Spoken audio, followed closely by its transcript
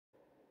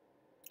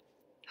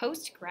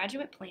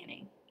Postgraduate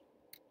planning.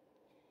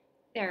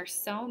 There are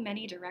so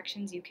many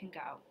directions you can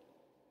go.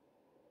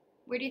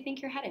 Where do you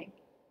think you're heading?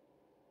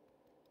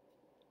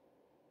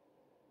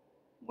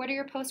 What are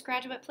your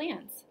postgraduate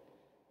plans?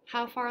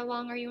 How far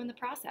along are you in the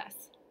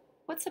process?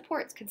 What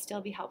supports could still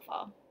be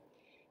helpful?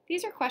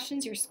 These are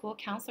questions your school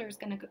counselor is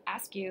going to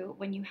ask you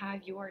when you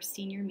have your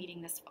senior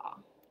meeting this fall.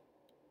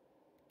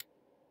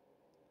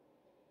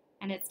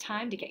 And it's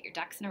time to get your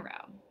ducks in a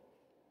row.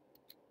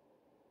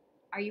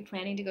 Are you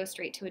planning to go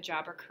straight to a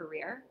job or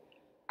career?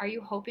 Are you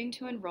hoping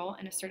to enroll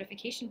in a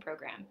certification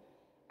program?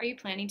 Are you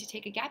planning to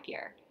take a gap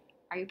year?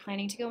 Are you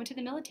planning to go into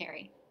the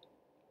military?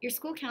 Your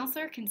school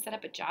counselor can set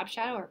up a job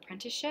shadow or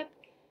apprenticeship,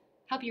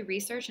 help you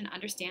research and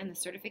understand the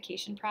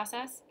certification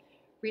process,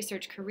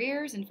 research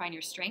careers and find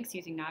your strengths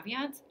using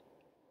Naviance,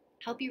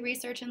 help you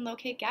research and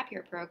locate gap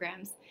year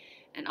programs,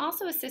 and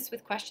also assist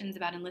with questions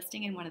about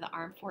enlisting in one of the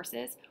armed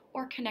forces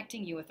or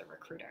connecting you with a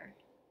recruiter.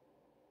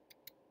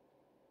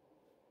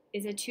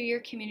 Is a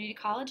two-year community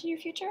college in your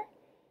future?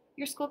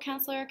 Your school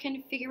counselor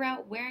can figure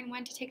out where and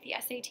when to take the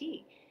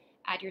SAT,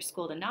 add your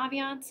school to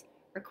Naviance,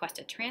 request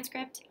a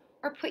transcript,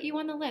 or put you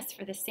on the list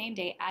for the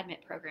same-day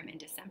admit program in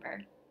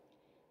December.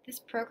 This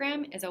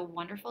program is a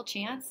wonderful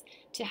chance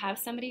to have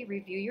somebody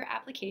review your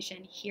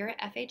application here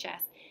at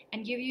FHS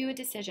and give you a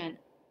decision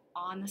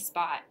on the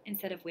spot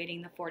instead of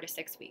waiting the 4 to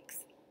 6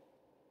 weeks.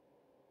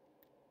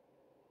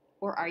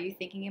 Or are you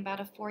thinking about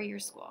a 4-year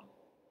school?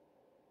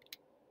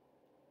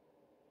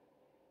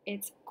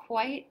 It's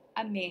quite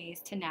a maze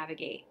to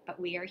navigate, but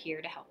we are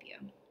here to help you.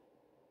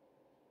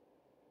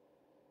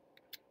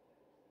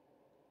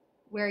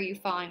 Where are you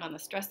falling on the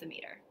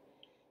stressometer?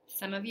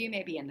 Some of you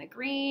may be in the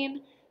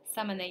green,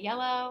 some in the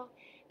yellow,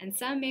 and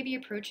some may be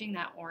approaching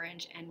that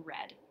orange and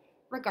red.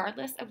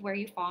 Regardless of where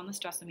you fall on the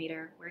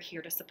stressometer, we're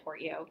here to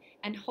support you,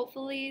 and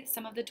hopefully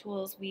some of the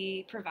tools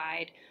we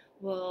provide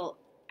will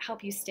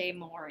help you stay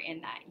more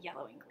in that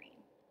yellow and green.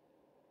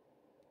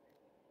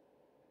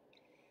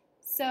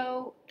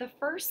 So the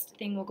first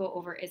thing we'll go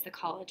over is the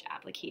college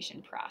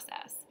application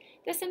process.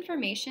 This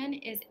information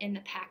is in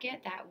the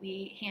packet that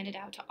we handed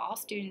out to all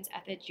students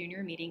at the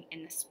junior meeting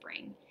in the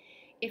spring.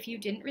 If you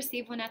didn't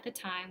receive one at the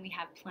time, we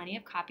have plenty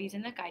of copies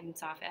in the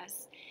guidance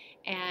office,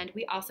 and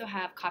we also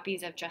have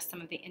copies of just some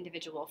of the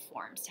individual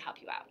forms to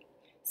help you out.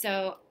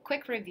 So,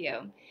 quick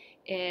review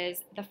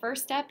is the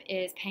first step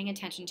is paying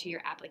attention to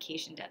your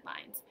application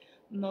deadlines.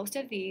 Most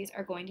of these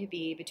are going to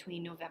be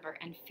between November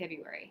and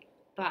February,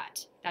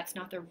 but that's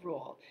not the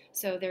rule.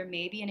 So there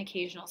may be an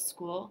occasional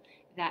school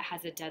that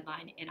has a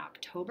deadline in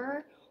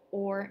October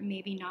or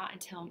maybe not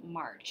until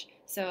March.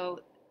 So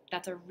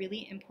that's a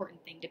really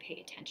important thing to pay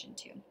attention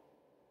to.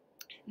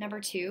 Number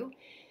 2,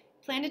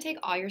 plan to take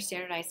all your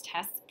standardized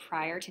tests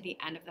prior to the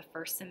end of the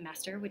first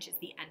semester, which is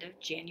the end of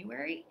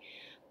January.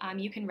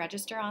 You can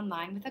register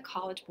online with the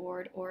College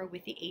Board or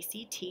with the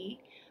ACT.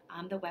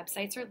 The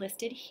websites are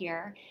listed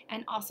here,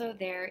 and also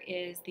there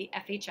is the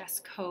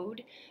FHS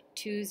code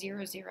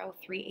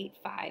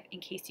 200385 in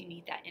case you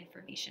need that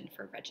information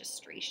for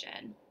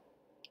registration.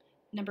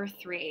 Number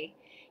 3,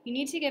 you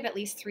need to give at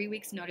least 3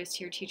 weeks notice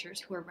to your teachers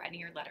who are writing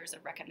your letters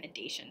of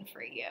recommendation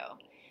for you.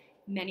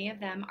 Many of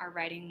them are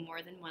writing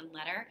more than one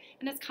letter,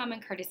 and it's common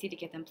courtesy to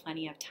give them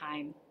plenty of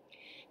time.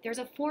 There's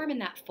a form in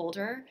that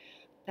folder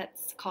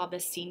that's called the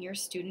Senior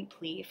Student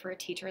Plea for a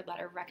Teacher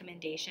Letter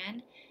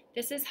Recommendation.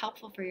 This is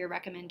helpful for your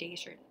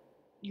recommenders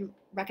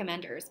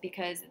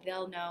because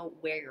they'll know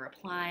where you're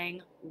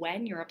applying,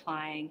 when you're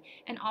applying,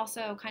 and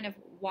also kind of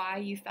why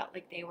you felt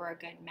like they were a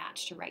good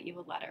match to write you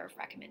a letter of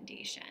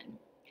recommendation.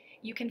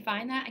 You can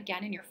find that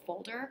again in your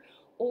folder,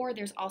 or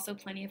there's also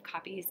plenty of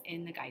copies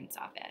in the guidance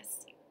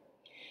office.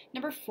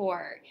 Number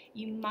 4,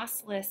 you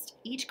must list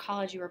each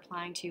college you're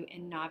applying to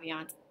in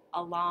Naviance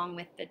along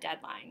with the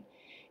deadline.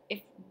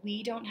 If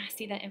we don't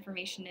see that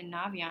information in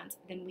Naviance,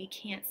 then we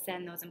can't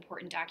send those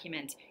important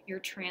documents, your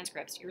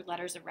transcripts, your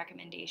letters of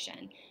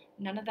recommendation.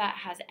 None of that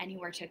has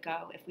anywhere to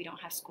go if we don't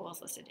have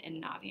schools listed in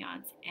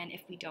Naviance and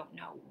if we don't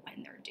know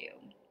when they're due.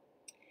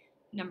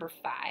 Number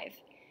 5,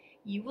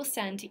 you will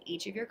send to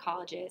each of your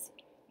colleges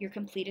your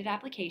completed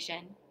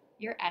application,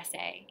 your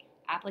essay,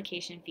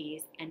 application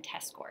fees, and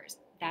test scores.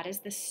 That is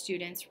the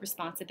student's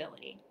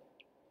responsibility.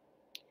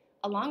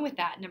 Along with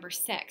that, number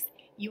 6,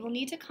 you will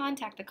need to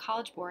contact the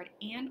College Board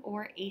and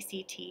or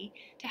ACT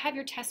to have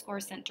your test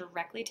scores sent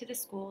directly to the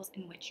schools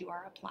in which you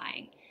are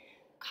applying.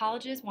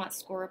 Colleges want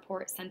score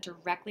reports sent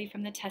directly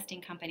from the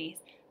testing companies,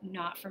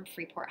 not from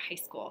Freeport High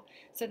School.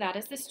 So that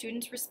is the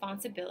student's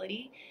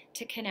responsibility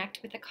to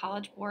connect with the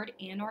College Board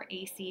and or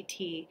ACT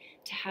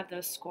to have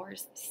those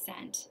scores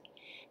sent.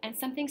 And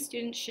something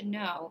students should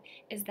know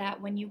is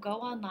that when you go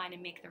online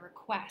and make the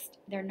request,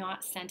 they're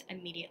not sent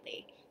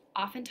immediately.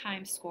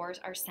 Oftentimes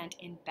scores are sent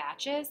in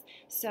batches,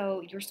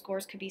 so your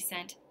scores could be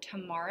sent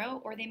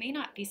tomorrow or they may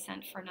not be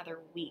sent for another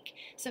week.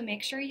 So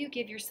make sure you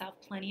give yourself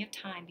plenty of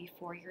time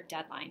before your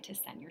deadline to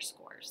send your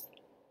scores.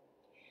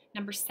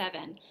 Number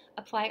 7,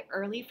 apply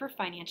early for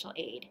financial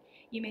aid.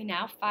 You may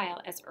now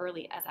file as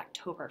early as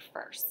October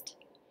 1st.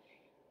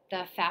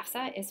 The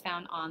FAFSA is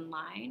found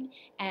online,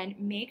 and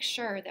make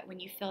sure that when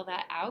you fill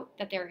that out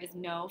that there is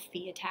no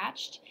fee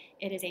attached.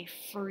 It is a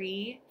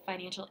free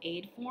financial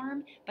aid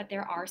form, but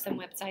there are some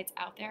websites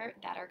out there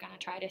that are going to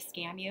try to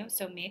scam you.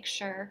 So make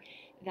sure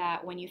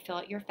that when you fill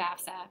out your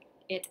FAFSA,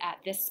 it's at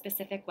this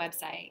specific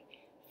website,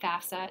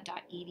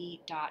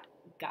 fafsa.ed.gov.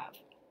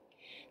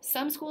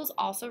 Some schools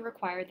also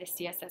require the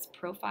CSS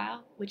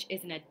profile, which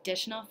is an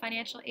additional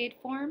financial aid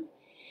form.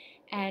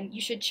 And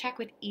you should check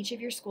with each of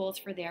your schools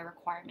for their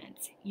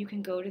requirements. You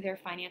can go to their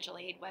financial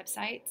aid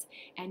websites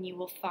and you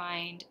will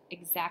find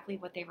exactly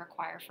what they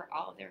require for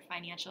all of their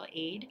financial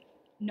aid.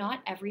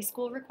 Not every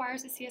school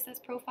requires a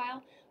CSS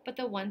profile, but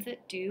the ones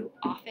that do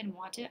often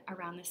want it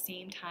around the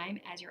same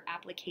time as your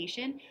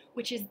application,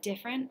 which is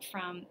different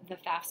from the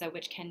FAFSA,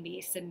 which can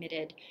be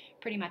submitted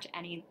pretty much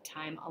any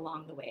time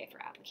along the way of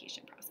your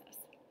application process.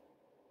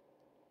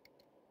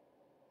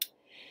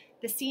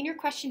 The senior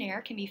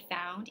questionnaire can be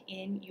found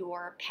in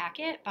your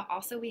packet, but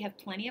also we have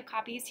plenty of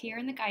copies here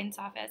in the guidance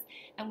office,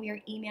 and we are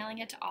emailing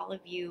it to all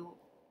of you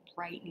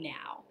right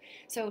now.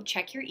 So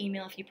check your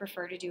email if you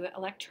prefer to do it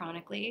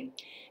electronically.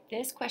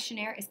 This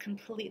questionnaire is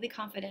completely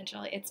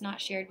confidential. It's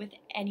not shared with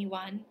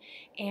anyone,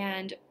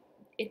 and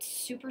it's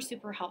super,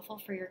 super helpful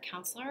for your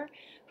counselor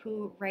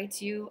who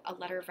writes you a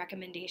letter of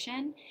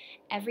recommendation.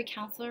 Every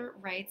counselor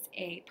writes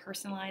a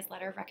personalized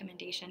letter of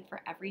recommendation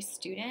for every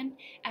student,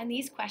 and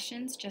these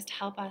questions just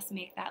help us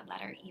make that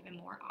letter even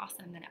more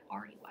awesome than it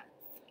already was.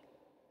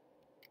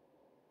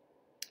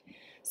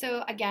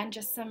 So again,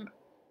 just some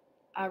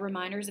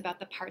reminders about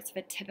the parts of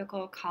a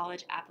typical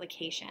college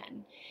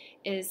application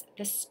is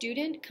the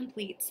student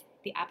completes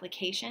the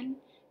application,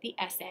 the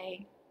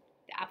essay,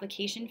 the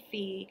application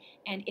fee,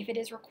 and if it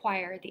is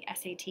required, the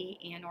SAT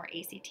and or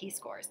ACT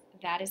scores.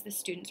 That is the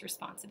student's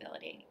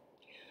responsibility.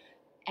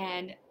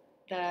 And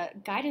the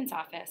guidance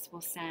office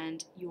will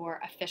send your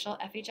official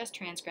FHS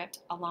transcript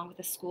along with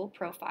a school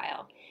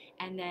profile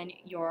and then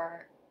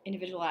your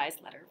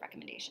individualized letter of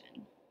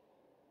recommendation.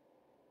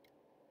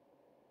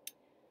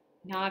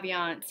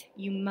 Naviance.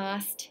 You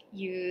must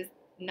use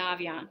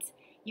Naviance.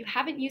 You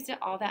haven't used it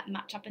all that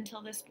much up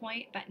until this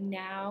point, but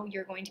now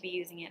you're going to be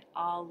using it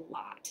a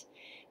lot.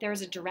 There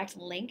is a direct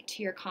link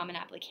to your common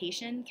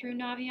application through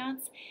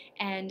Naviance,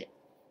 and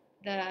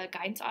the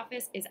guidance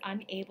office is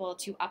unable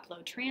to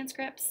upload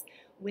transcripts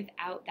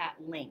without that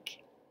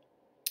link.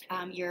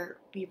 You'll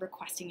be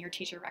requesting your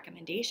teacher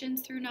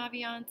recommendations through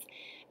Naviance,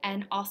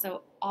 and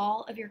also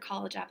all of your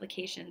college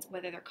applications,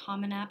 whether they're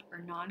Common App or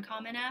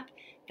non-Common App.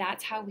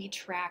 That's how we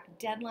track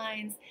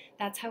deadlines.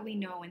 That's how we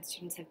know when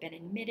students have been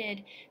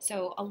admitted.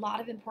 So a lot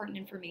of important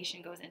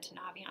information goes into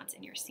Naviance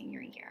in your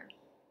senior year.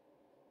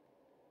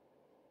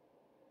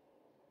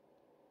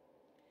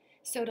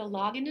 So to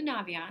log into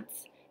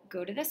Naviance,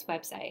 go to this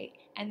website,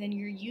 and then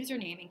your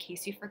username, in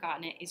case you've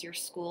forgotten it, is your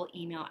school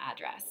email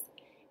address.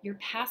 Your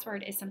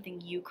password is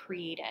something you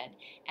created,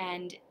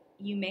 and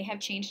you may have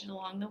changed it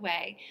along the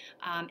way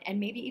and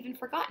maybe even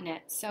forgotten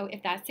it. So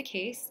if that's the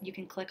case, you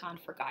can click on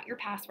Forgot Your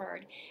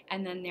Password,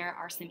 and then there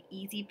are some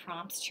easy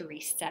prompts to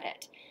reset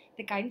it.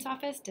 The guidance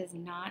office does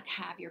not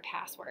have your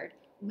password.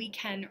 We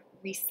can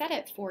reset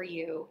it for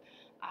you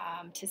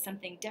to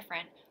something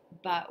different,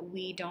 but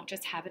we don't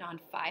just have it on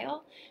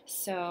file.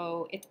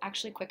 So it's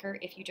actually quicker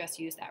if you just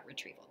use that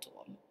retrieval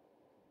tool.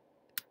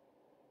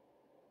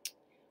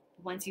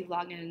 Once you've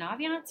logged into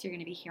Naviance, you're going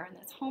to be here on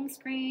this home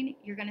screen.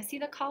 You're going to see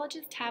the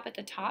colleges tab at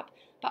the top,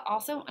 but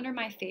also under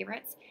my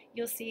favorites,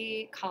 you'll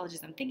see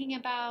colleges I'm thinking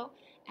about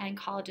and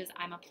colleges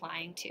I'm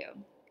applying to.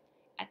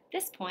 At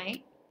this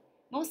point,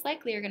 most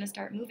likely you're going to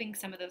start moving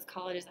some of those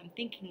colleges I'm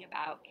thinking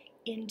about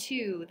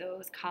into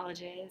those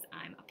colleges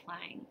I'm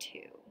applying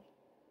to.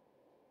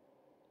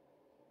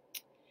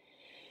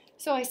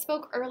 So I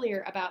spoke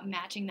earlier about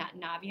matching that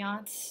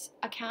Naviance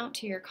account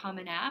to your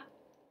Common App.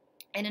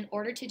 And in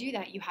order to do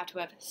that, you have to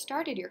have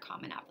started your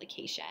Common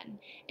application,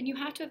 and you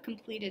have to have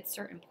completed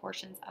certain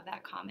portions of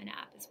that Common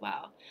App as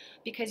well,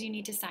 because you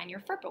need to sign your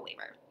FERPA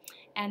waiver.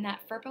 And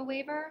that FERPA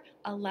waiver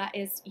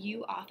is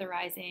you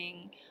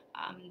authorizing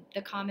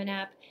the Common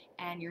App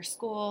and your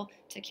school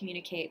to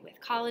communicate with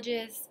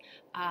colleges,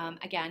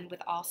 again,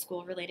 with all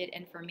school-related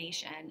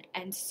information.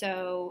 And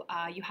so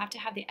you have to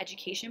have the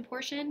education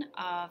portion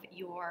of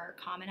your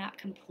Common App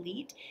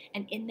complete.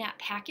 And in that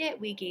packet,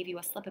 we gave you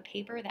a slip of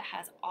paper that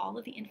has all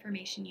of the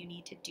information you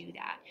need to do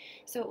that.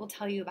 So it will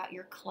tell you about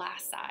your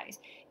class size.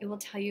 It will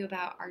tell you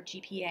about our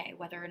GPA,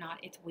 whether or not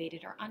it's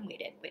weighted or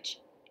unweighted, which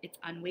it's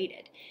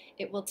unweighted.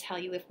 It will tell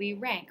you if we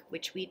rank,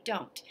 which we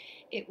don't.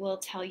 It will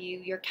tell you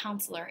your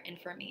counselor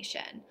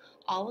information.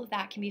 All of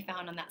that can be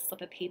found on that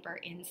slip of paper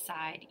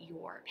inside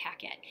your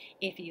packet.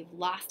 If you've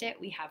lost it,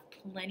 we have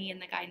plenty in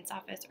the guidance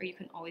office, or you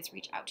can always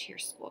reach out to your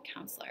school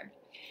counselor.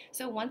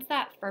 So once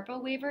that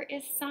FERPA waiver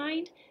is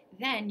signed,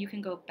 then you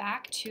can go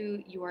back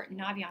to your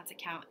Naviance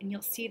account and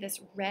you'll see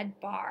this red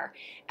bar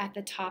at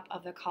the top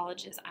of the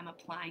colleges I'm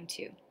applying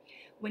to.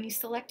 When you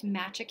select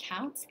Match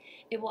Accounts,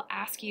 it will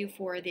ask you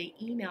for the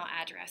email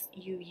address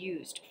you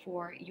used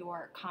for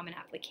your Common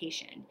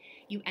application.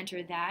 You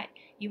enter that,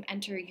 you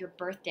enter your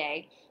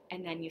birthday,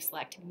 and then you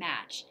select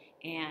match,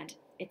 and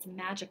it's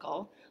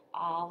magical.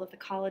 All of the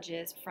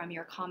colleges from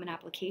your common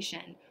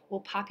application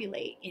will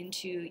populate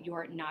into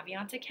your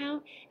Naviance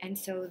account, and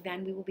so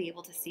then we will be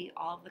able to see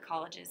all of the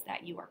colleges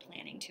that you are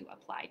planning to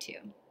apply to.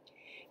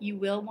 You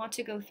will want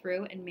to go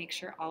through and make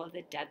sure all of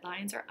the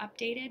deadlines are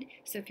updated.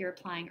 So if you're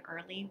applying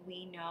early,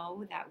 we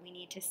know that we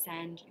need to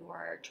send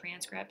your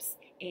transcripts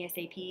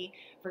ASAP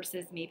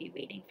versus maybe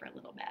waiting for a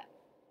little bit.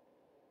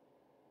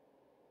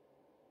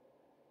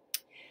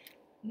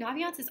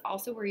 Naviance is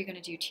also where you're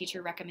going to do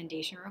teacher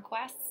recommendation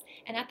requests,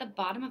 and at the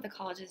bottom of the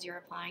colleges you're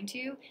applying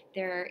to,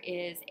 there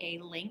is a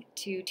link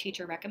to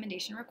teacher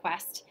recommendation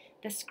request.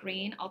 The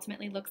screen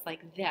ultimately looks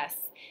like this,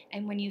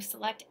 and when you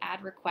select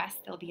add request,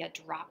 there'll be a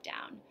drop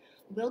down.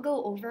 We'll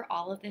go over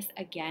all of this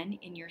again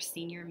in your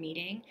senior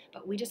meeting,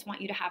 but we just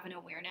want you to have an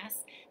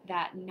awareness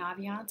that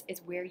Naviance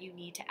is where you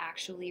need to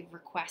actually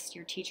request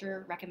your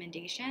teacher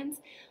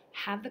recommendations.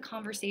 Have the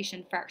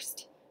conversation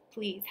first.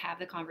 Please have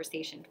the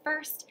conversation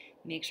first.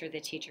 Make sure the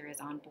teacher is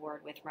on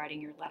board with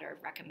writing your letter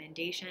of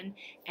recommendation,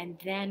 and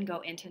then go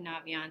into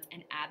Naviance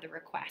and add the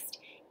request.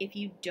 If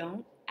you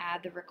don't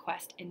add the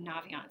request in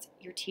Naviance,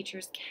 your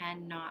teachers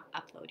cannot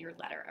upload your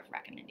letter of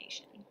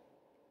recommendation.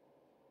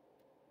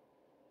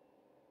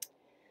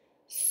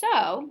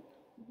 So,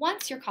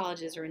 once your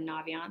colleges are in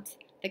Naviance,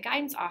 the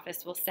guidance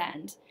office will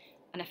send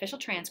an official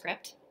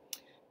transcript,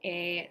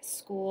 a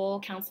school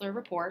counselor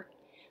report,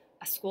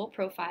 a school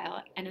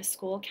profile, and a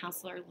school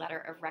counselor letter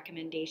of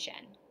recommendation.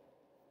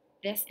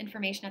 This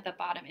information at the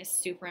bottom is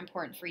super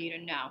important for you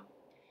to know.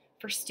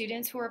 For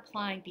students who are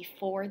applying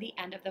before the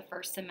end of the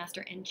first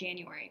semester in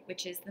January,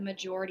 which is the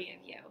majority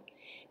of you,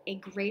 a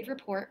grade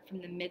report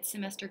from the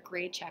mid-semester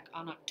grade check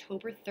on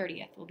October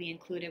 30th will be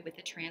included with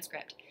the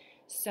transcript.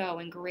 So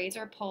when grades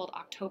are pulled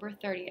October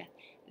 30th,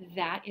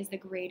 that is the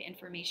grade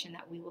information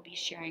that we will be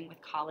sharing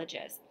with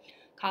colleges.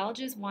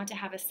 Colleges want to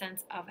have a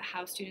sense of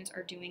how students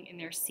are doing in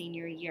their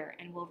senior year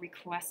and will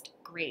request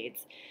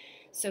grades.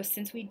 So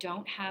since we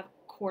don't have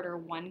quarter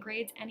one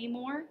grades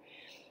anymore,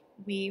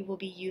 we will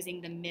be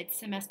using the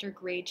mid-semester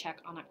grade check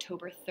on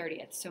October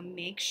 30th. So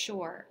make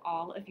sure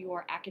all of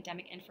your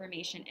academic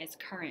information is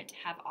current.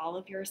 Have all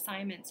of your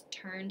assignments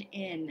turned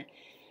in.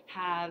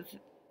 Have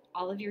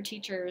all of your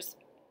teachers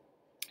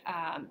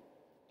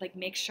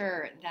make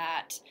sure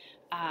that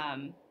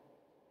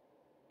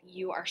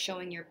you are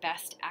showing your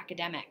best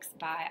academics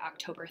by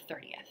October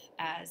 30th,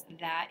 as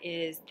that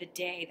is the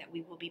day that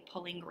we will be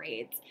pulling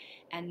grades,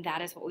 and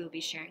that is what we will be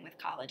sharing with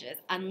colleges,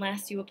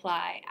 unless you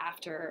apply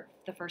after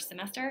the first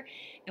semester,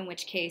 in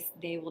which case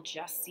they will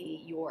just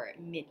see your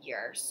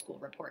mid-year school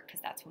report,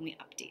 because that's when we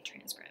update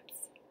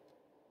transcripts.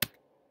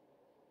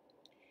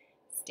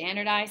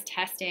 Standardized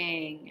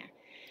testing.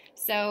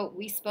 So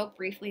we spoke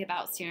briefly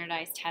about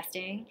standardized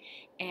testing,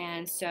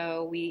 and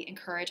so we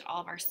encourage all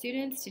of our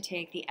students to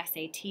take the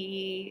SAT,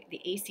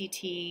 the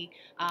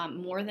ACT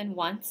more than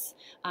once.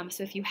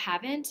 So if you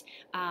haven't,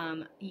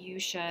 you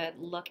should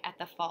look at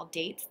the fall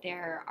dates.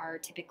 There are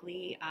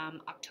typically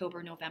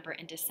October, November,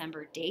 and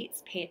December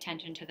dates. Pay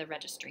attention to the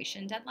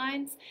registration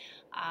deadlines.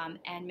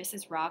 And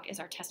Mrs. Rock is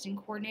our testing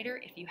coordinator.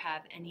 If you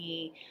have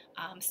any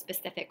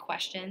specific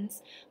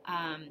questions,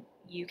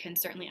 you can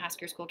certainly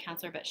ask your school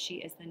counselor, but she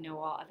is the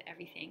know-all of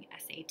everything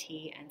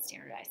SAT and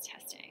standardized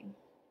testing.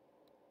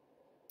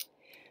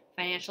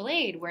 Financial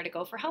aid, where to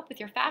go for help with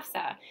your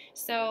FAFSA.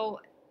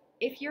 So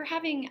if you're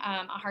having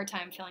a hard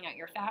time filling out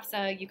your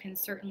FAFSA, you can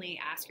certainly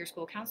ask your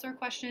school counselor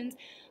questions,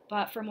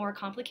 but for more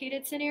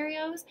complicated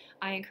scenarios,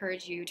 I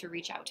encourage you to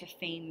reach out to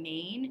Fame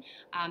Maine.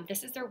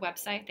 This is their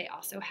website. They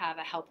also have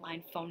a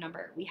helpline phone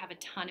number. We have a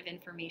ton of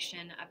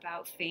information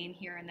about Fame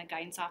here in the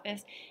guidance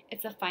office.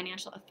 It's the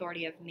Financial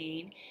Authority of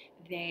Maine.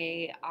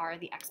 They are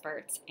the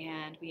experts,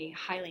 and we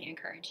highly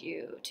encourage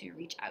you to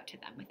reach out to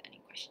them with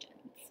any questions.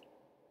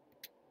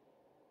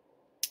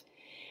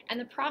 And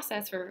the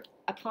process for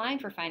applying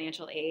for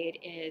financial aid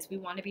is we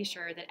want to be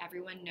sure that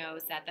everyone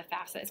knows that the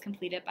FAFSA is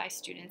completed by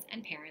students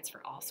and parents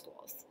for all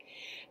schools.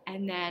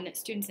 And then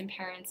students and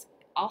parents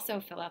also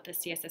fill out the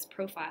CSS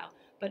profile,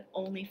 but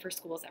only for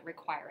schools that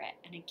require it.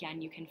 And again,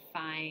 you can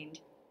find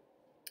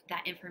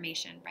that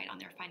information right on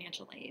their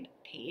financial aid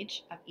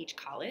page of each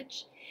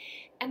college.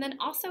 And then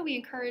also we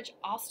encourage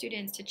all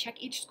students to check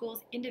each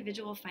school's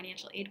individual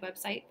financial aid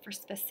website for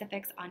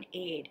specifics on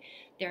aid.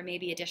 There may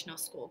be additional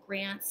school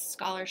grants,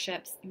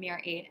 scholarships,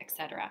 merit aid,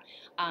 etc.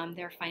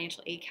 Their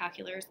financial aid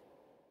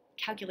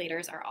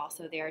calculators are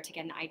also there to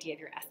get an idea of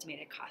your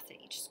estimated costs at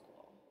each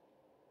school.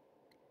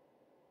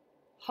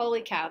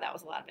 Holy cow, that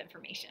was a lot of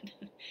information.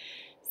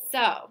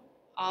 So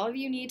all of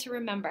you need to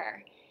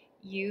remember,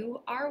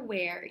 you are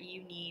where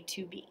you need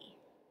to be.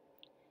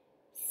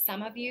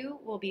 Some of you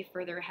will be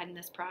further ahead in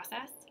this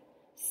process.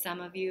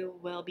 Some of you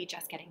will be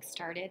just getting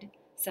started.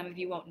 Some of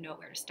you won't know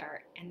where to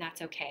start, and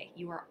that's okay.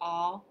 You are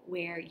all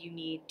where you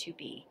need to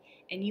be,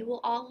 and you will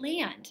all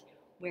land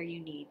where you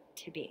need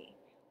to be.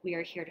 We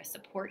are here to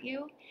support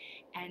you,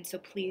 and so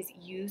please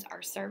use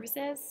our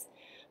services.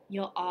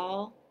 You'll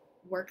all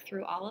work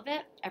through all of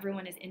it.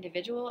 Everyone is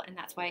individual, and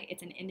that's why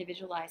it's an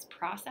individualized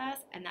process,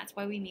 and that's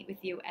why we meet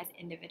with you as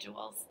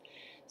individuals.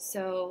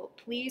 So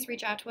please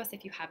reach out to us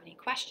if you have any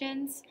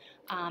questions,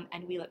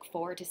 and we look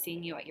forward to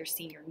seeing you at your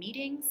senior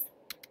meetings.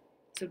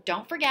 So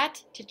don't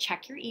forget to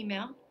check your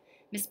email.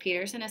 Ms.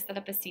 Peterson has set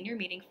up a senior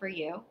meeting for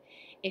you.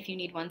 If you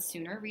need one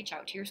sooner, reach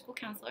out to your school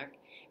counselor.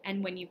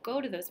 And when you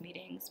go to those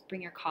meetings,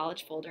 bring your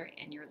college folder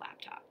and your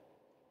laptop.